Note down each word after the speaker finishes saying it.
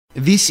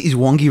This is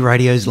Wongi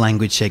Radio's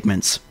language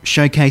segments,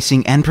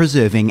 showcasing and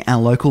preserving our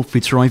local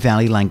Fitzroy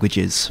Valley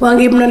languages.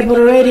 Wangi Mnanipur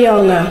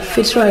Radio nga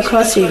Fitzroy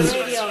Crossing.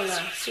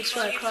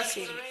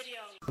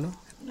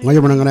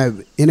 Ngayon mana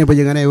ini pa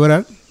jengana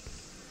iwara.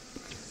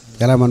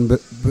 Jala man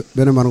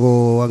bena man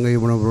ko wangi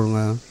mana bro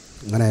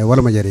ngana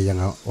Walmajarri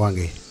yang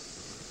wangi.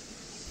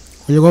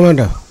 Kuyo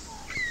komanda.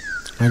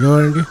 Ajo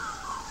nanti.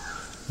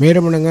 Mere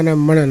mana ngana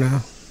mana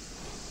na.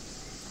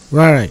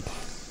 Raraj.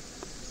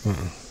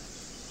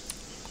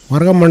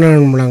 Warga mana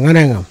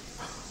ngana ngam.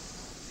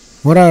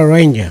 Mora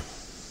ranger.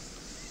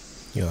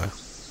 Yo.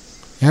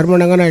 Yar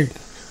mana ngana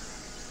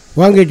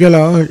wangi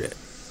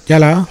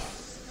jala.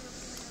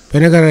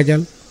 Penegara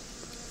jal.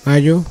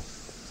 Ajo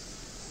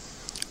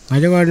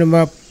kan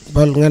mbak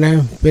bal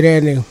ngana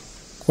pireni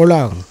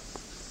kulang.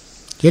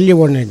 Kili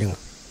wone ding.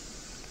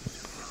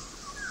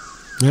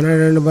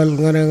 Ngana bal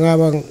ngana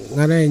ngabang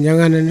ngana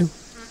jangan ni.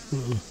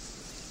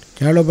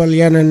 Chalo bal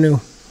yana ni.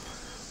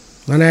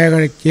 Ngana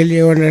kan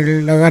kili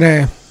wone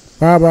lagana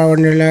papa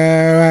wone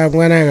la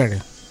ngana kan.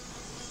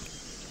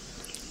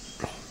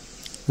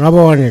 Ngabo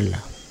wone la.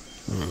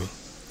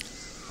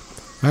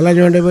 Ala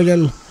jonde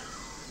bajal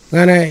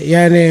ngana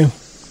yani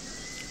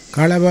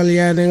kalabal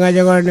yani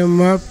ngajagan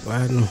map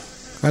anu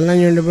kala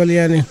nyonde bal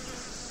yani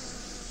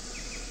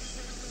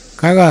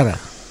kagara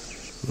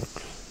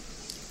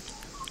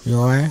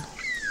yo an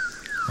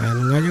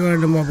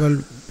ngajagan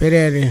mapal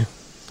perere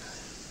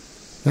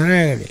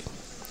ngare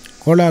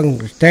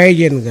kolang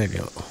stage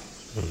ngade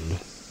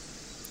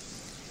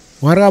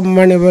warga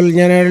mane bal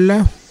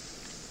nyanalla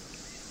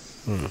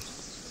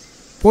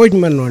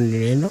pojman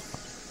wonde no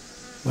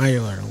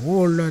ngajagan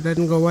wolla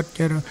dan go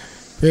watchara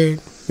pe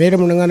mere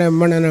munangana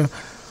manana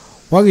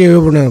wagi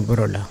yubuna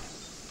berola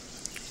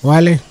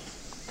wale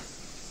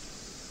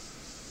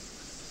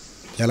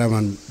Jala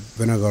man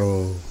bena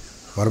karo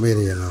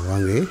Walmajarri yang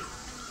wangi.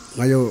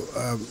 Ngayo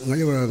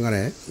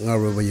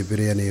ngaro bayi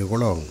pireni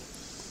kolong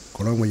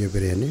bayi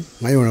pireni.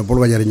 Ngayo na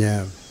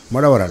Walmajarrinya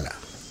madawarala.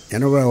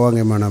 Yano ba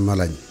wangi mana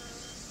malan.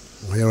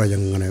 Ngayo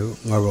yang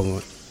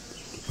ngaro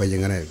bayi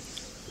ngane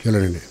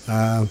jalan ini.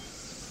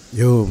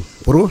 Yo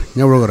puru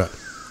nyawro kara,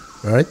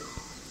 right?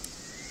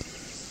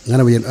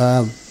 Ngana bayi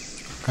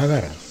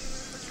kagara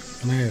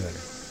naik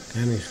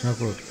kan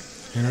isakul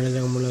yang ada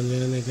yang mulai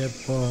ni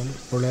kepon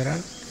kolera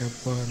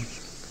kepon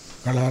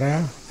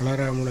kalara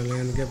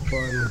mulai ni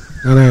kepon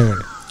naik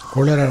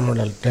kolera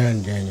mulai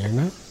 10 janya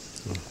na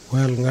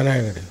well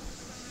naik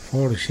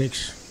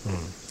 4-6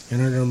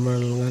 yang ada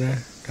mulai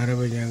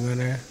tarabnya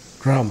ngana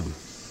drum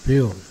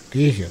pure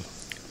diesel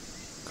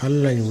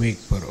kallan week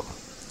paro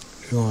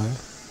yo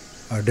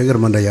dengar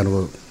manda yang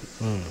wo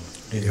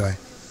yo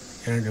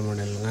yang ada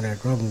mulai ngana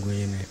drum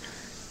gue ini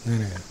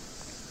ngana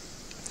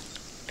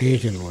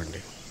diesel one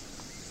day.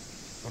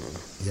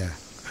 Yeah.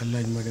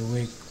 Allah made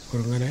way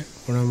kurangane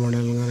una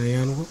model ngana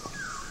yango.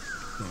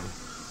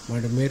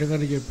 Made America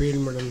je pain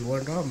model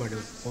wanda made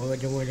ponga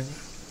jongo jonga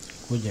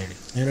kujari.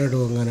 Era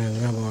do ngana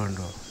ngaba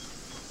wando.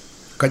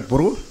 Kaj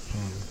puru?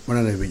 Mana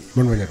nabi?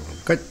 Walmajarri.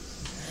 Kaj.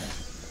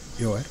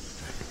 Yo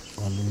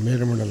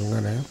mere model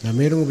ngana. Na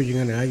mere ngo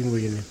bijinga na ajin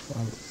bujine.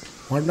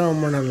 Wanda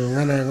model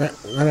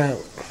ngana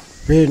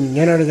pain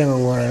nyana jonga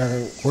ngora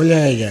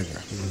kolya jaga.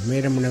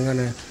 Mere model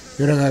ngana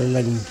Yuragal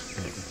lagi,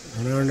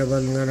 mana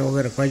bal ngana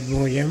oker kaj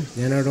bungo jam,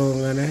 jana do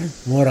ngana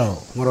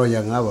ngoro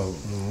yang ngaba,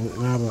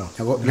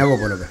 nyago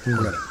boleh be,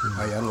 boleh,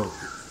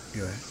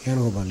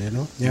 yango bal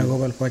no, nyago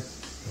bal kaj,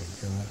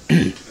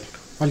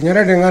 bal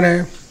ngana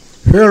dengan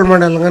fuel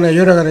model ngana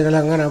yuragal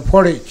ngana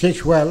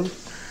 46 well,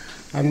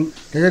 and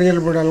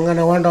tegerial model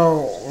ngana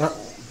wando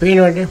pin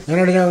wadi,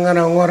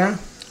 ngana ngora,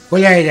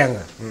 kuliah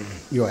janga,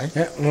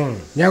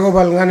 nyago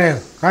bal ngana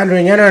kandu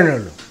nyana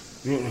nolo,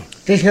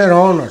 tisner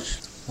owners.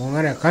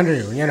 Ngana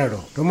country nyana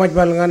do too much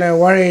bal ngana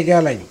wari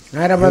jalai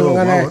ngara bal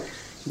ngana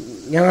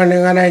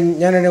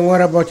nyana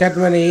ngora about that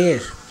many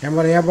years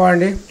chambar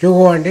yabande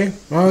chugo ande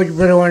mauj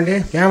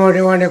berwande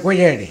chamade wande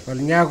kujedi bal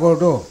nyago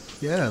do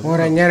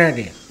ngora nyana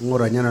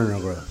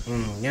no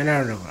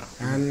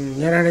an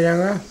nyana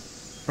janga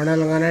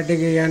padal ngana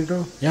tigi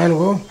yanto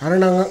yango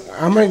harana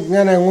ama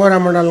ngana ngora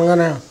madal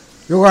ngana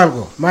yugal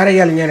ko mare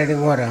yal nyana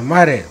ngora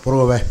mare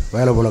probe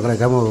wala bola kala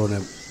kamo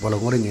ne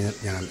bola ngori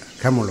nyana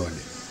kamo lo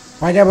ne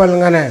Pajabal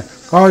ngana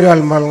kau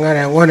jual mal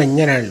ngana ngona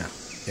nyana la.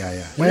 Ya.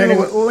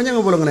 Wanya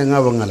ngabo ngana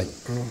ngabo ngalai.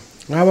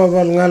 Ngabo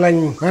bal ngalai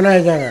ngana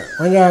jaga.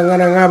 Wanya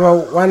ngana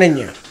ngabo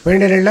wananya.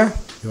 Penderilla.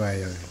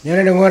 Ya.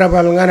 Nyana ngora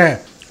bal ngana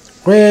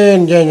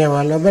queen jenya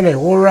wala bene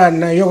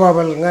uran na yoga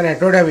bal ngana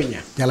toda binya.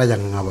 Jala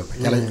jang ngabo.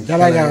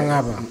 Jala jang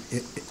ngabo.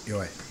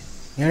 Yo.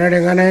 Nyana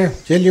ngana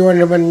celi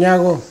wala ban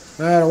nyago.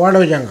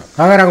 Wado janga.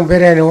 Kagarang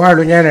bereni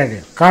wado nyana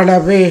de.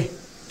 Kada be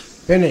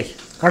finish.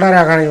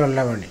 Kadara kani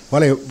wala bani.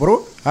 Wala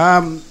bro.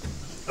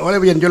 Wala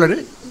biyan jola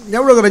de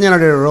nyawlo ga nyana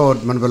de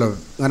road man bala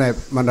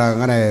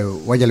ngana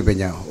wajal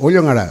benya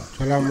olyo ngada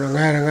salam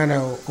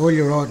ngana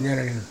olyo road nyana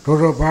de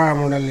toto pa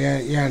modal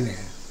yane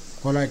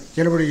kola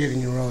celbudi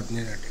yiri road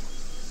nyana de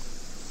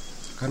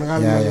kan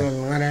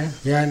ngana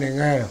yane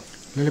ngara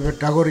lele be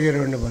tagor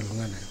yiri ne bal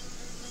ngana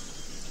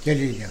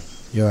celi ja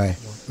yo ai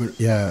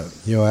ya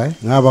yo ai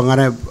nga ba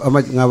ngane ama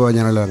nga ba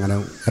nyana la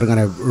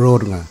ngane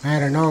road nga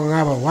Ngana no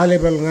ngaba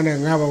volleyball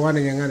ngaba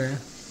wani ngane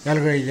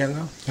yalga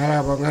janga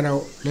yala ba ngana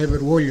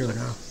labor wolyo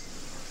na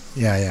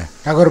ya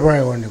tagor ba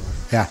wani ba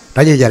ya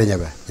taje jare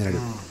nyaba nyana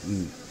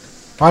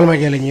palma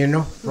jele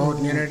nyeno road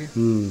nyene di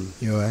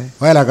yo ai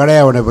wala kare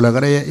ya one bula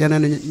kare yana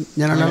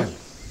nyana la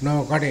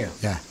no kade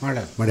ya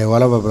mala made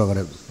wala ba bula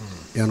kare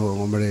yano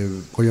ngombe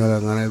ko yo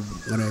ngane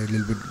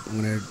little bit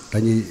ngane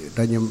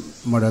taji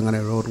mada ngane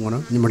road ngona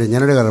nyimade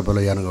nyana de kare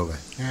bula yana go ba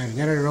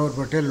nyene road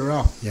hotel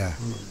ro ya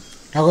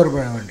tagor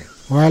ba wani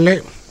wale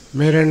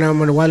mere na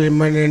man wale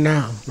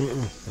manena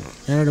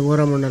yana de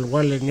wora manal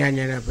wale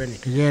nyanya na peni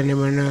tijani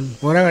manal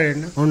wora gare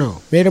na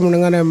ono mere man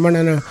ngana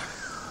manana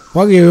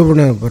wagi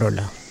yubuna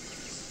parola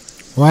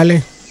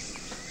wale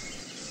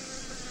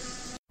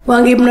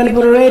Wangi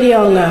Manipur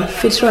Radio nga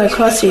Fitzroy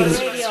Crossing.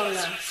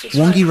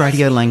 Wangi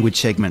radio language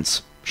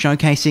segments,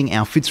 showcasing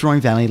our Fitzroy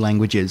Valley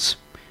languages.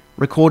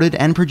 Recorded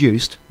and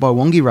produced by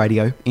Wangi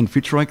Radio in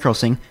Fitzroy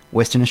Crossing,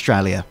 Western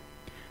Australia.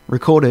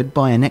 Recorded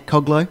by Annette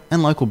Coglow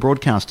and local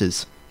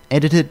broadcasters.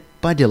 Edited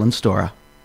by Dylan Storer.